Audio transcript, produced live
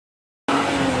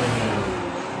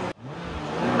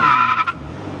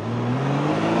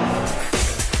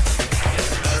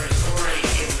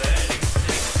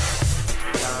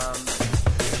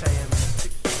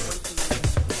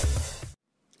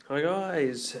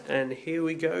guys, and here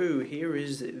we go. Here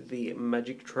is the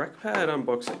Magic TrackPad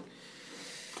unboxing.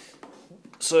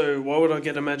 So why would I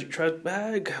get a Magic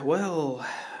TrackPad? Well,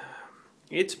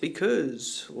 it's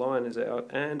because Lion is out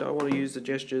and I want to use the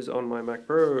gestures on my Mac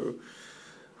Pro.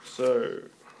 So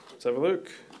let's have a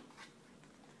look.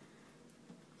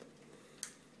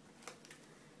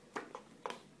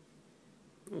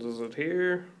 This is it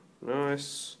here.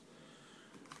 Nice.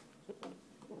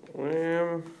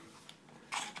 Wham.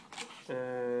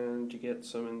 And you get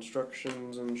some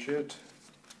instructions and shit.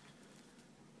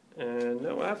 And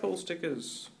no Apple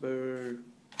stickers. Boo.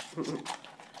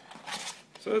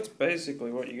 So that's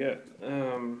basically what you get.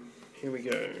 Here we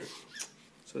go.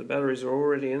 So the batteries are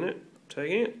already in it.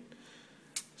 Taking it.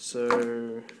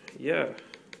 So yeah.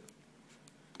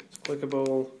 It's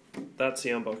clickable. That's the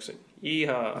unboxing.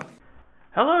 Yeehaw.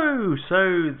 Hello,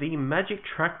 so the Magic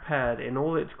TrackPad in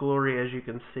all its glory, as you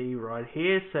can see right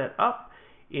here, set up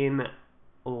in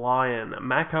Lion,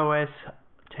 macOS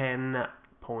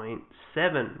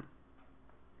 10.7.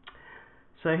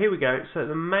 So here we go. So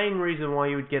the main reason why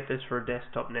you would get this for a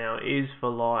desktop now is for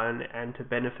Lion and to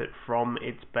benefit from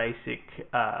its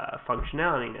basic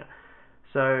functionality now.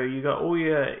 So you got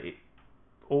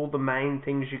all the main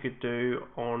things you could do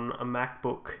on a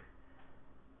MacBook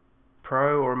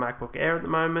Pro or a MacBook Air at the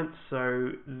moment,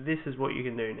 so this is what you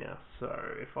can do now. So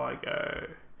if I go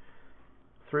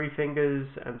 3 fingers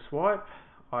and swipe,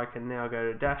 I can now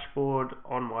go to dashboard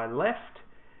on my left.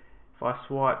 If I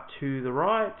swipe to the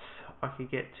right, I can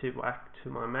get back to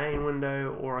my main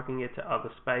window, or I can get to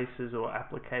other spaces or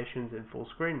applications in full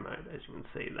screen mode, as you can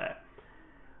see there.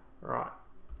 Right.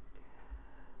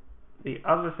 The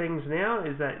other things now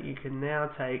is that you can now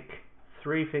take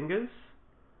 3 fingers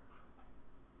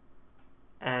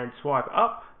and swipe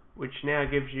up, which now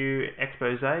gives you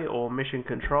expose or mission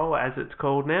control, as it's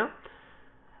called now,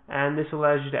 and this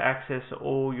allows you to access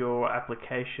all your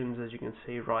applications, as you can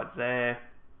see right there.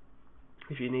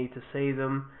 If you need to see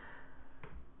them,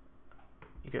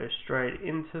 you go straight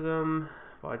into them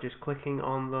by just clicking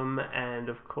on them, and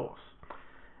of course,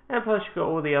 and plus you've got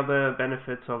all the other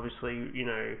benefits, obviously, you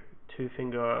know,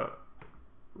 2-finger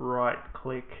right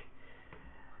click.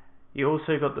 You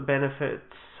also got the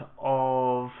benefits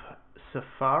of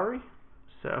Safari.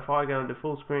 So if I go into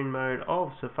full screen mode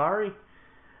of Safari,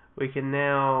 we can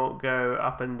now go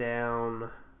up and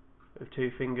down with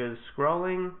 2 fingers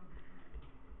scrolling.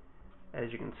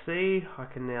 As you can see, I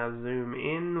can now zoom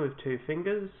in with 2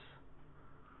 fingers,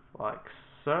 like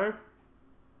so.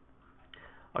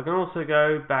 I can also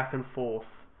go back and forth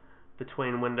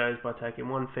between windows by taking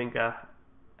 1 finger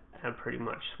and pretty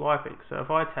much swiping. So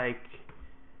if I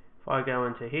go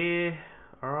into here,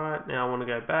 alright, now I want to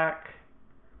go back,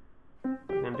 I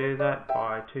can do that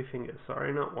by 2 fingers,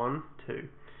 sorry, not 1, 2.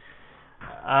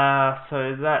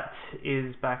 So that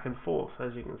is back and forth,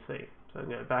 as you can see. So I can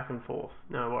go back and forth,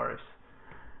 no worries.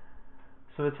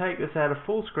 So to take this out of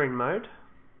full screen mode,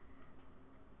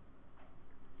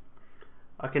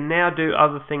 I can now do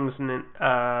other things that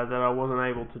I wasn't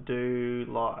able to do,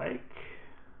 like,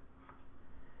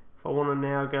 if I want to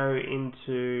now go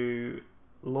into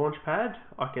Launchpad,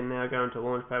 I can now go into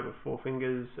Launchpad with 4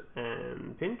 fingers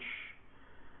and pinch.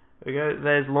 There we go,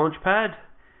 there's Launchpad.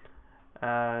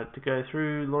 To go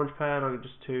through Launchpad, I can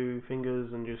just 2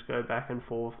 fingers and just go back and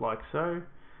forth like so.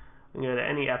 I can go to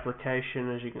any application,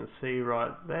 as you can see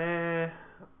right there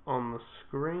on the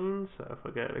screen. So if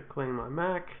I go to clean my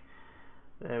Mac,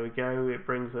 there we go, it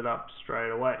brings it up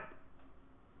straight away.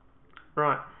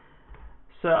 Right.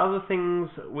 So other things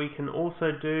we can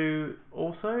also do,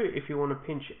 if you want to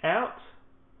pinch out,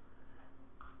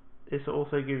 this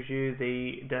also gives you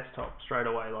the desktop straight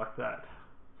away like that.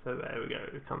 So there we go,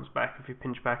 it comes back if you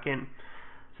pinch back in.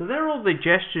 So they're all the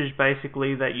gestures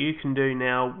basically that you can do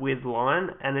now with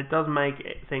Lion, and it does make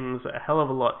things a hell of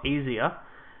a lot easier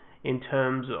in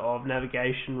terms of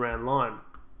navigation around Lion.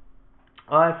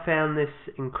 I found this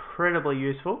incredibly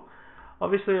useful.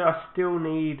 Obviously I still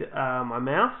need my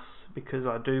mouse, because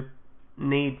I do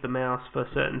need the mouse for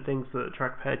certain things that the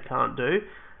trackpad can't do,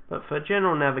 but for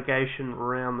general navigation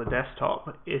around the desktop,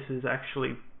 this is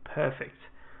actually perfect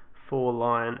for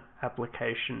Lion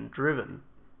application driven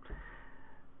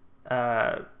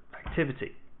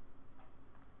activity.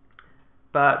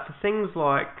 But for things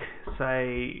like,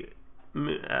 say,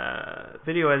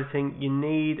 video editing, you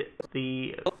need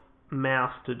the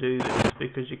mouse to do this,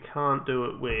 because you can't do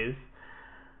it with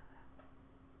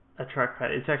a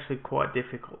trackpad. It's actually quite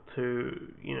difficult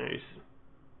to, you know,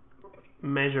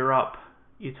 measure up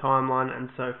your timeline and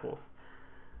so forth.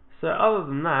 So other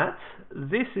than that,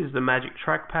 this is the Magic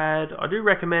TrackPad. I do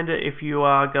recommend it if you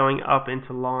are going up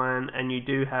into Lion and you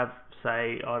do have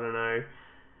say, I don't know,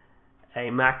 a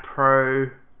Mac Pro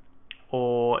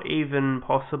or even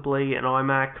possibly an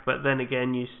iMac, but then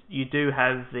again you do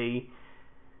have the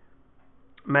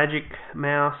Magic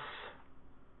Mouse,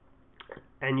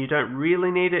 and you don't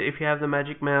really need it if you have the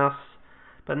Magic Mouse,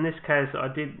 but in this case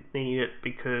I did need it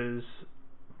because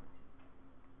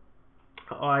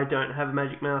I don't have a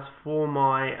Magic Mouse for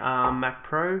my Mac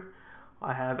Pro.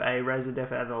 I have a Razer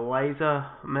Def as a laser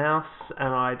mouse,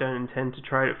 and I don't intend to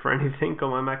trade it for anything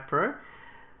on my Mac Pro.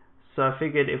 So I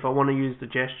figured if I want to use the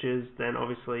gestures, then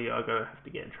obviously I'm gonna have to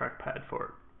get a trackpad for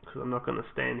it, because I'm not gonna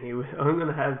stand here. I'm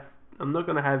not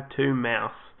gonna have two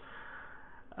mouse,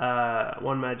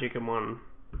 one Magic and one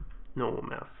normal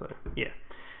mouse. So yeah.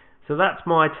 So that's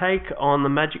my take on the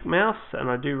Magic Mouse, and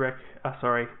I do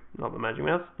sorry, not the Magic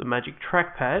Mouse, the Magic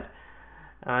TrackPad.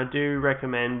 I do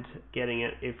recommend getting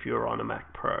it if you're on a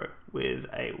Mac Pro with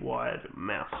a wired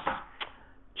mouse.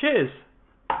 Cheers!